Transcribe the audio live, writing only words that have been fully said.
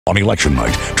On election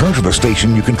night, turn to the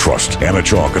station you can trust. Anna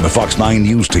Chalk and the Fox 9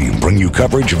 News team bring you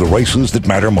coverage of the races that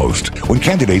matter most. When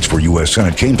candidates for U.S.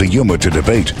 Senate came to Yuma to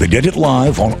debate, they did it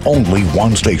live on only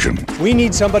one station. We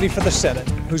need somebody for the Senate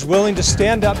who's willing to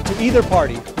stand up to either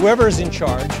party, whoever is in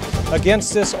charge,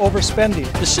 against this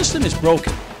overspending. The system is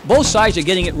broken. Both sides are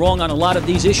getting it wrong on a lot of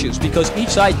these issues because each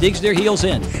side digs their heels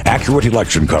in. Accurate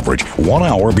election coverage 1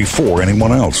 hour before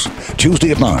anyone else.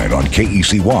 Tuesday at 9 on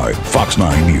KECY, Fox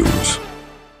 9 News.